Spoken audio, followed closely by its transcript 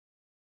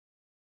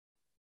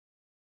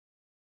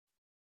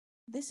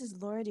This is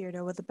Laura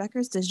Dierdo with the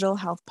Becker's Digital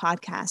Health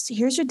Podcast.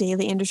 Here's your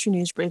daily industry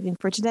news briefing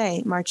for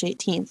today, March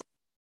 18th.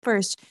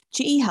 First,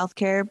 GE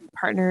Healthcare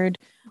partnered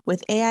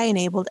with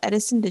AI-enabled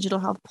Edison Digital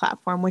Health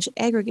Platform, which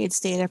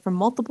aggregates data from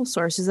multiple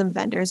sources and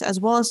vendors,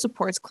 as well as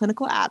supports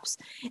clinical apps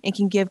and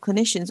can give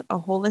clinicians a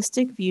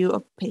holistic view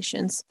of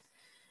patients,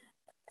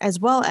 as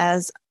well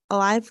as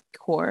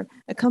AliveCor,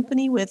 a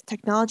company with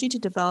technology to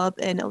develop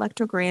an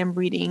electrogram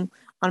reading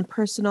on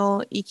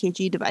personal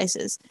EKG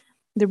devices.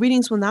 The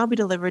readings will now be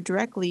delivered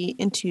directly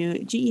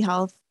into GE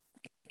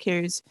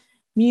Healthcare's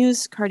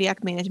Muse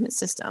cardiac management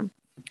system.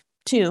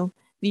 2.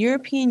 The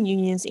European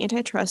Union's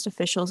antitrust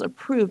officials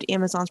approved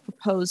Amazon's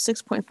proposed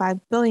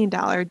 $6.5 billion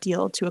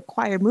deal to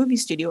acquire movie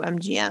studio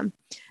MGM.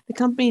 The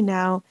company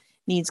now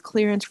needs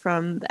clearance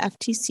from the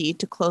FTC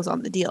to close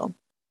on the deal.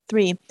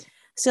 3.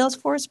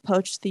 Salesforce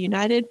poached the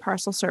United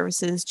Parcel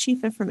Services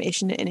Chief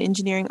Information and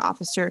Engineering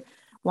Officer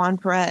Juan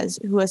Perez,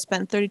 who has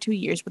spent 32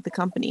 years with the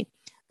company.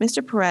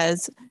 Mr.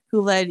 Perez,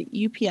 who led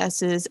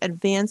UPS's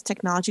Advanced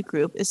Technology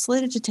Group, is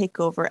slated to take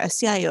over as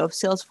CIO of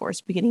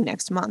Salesforce beginning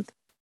next month.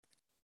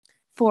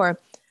 4.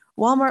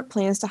 Walmart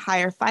plans to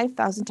hire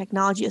 5,000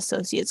 technology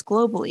associates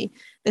globally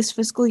this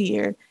fiscal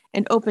year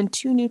and open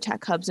 2 new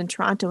tech hubs in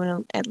Toronto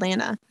and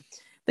Atlanta.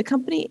 The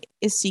company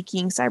is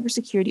seeking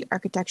cybersecurity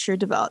architecture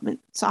development,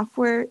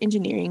 software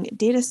engineering,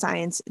 data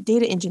science,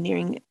 data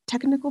engineering,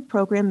 technical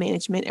program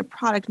management, and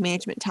product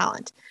management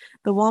talent.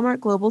 The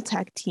Walmart Global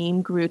Tech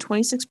team grew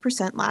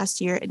 26%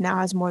 last year and now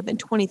has more than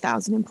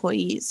 20,000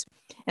 employees.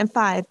 And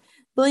 5,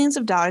 billions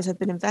of dollars have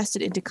been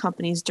invested into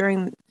companies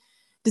during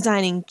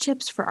designing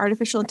chips for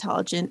artificial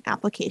intelligence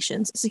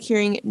applications,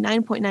 securing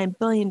 $9.9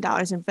 billion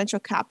in venture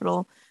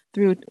capital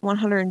through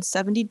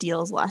 170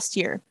 deals last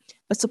year.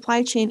 But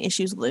supply chain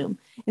issues loom.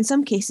 In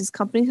some cases,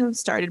 companies have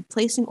started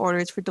placing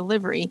orders for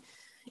delivery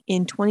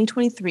in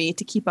 2023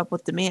 to keep up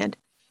with demand.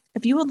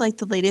 If you would like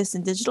the latest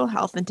in digital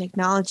health and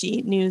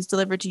technology news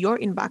delivered to your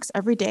inbox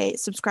every day,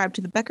 subscribe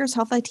to the Becker's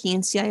Health IT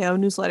and CIO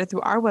newsletter through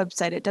our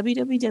website at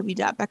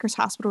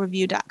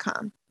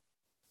www.beckershospitalreview.com.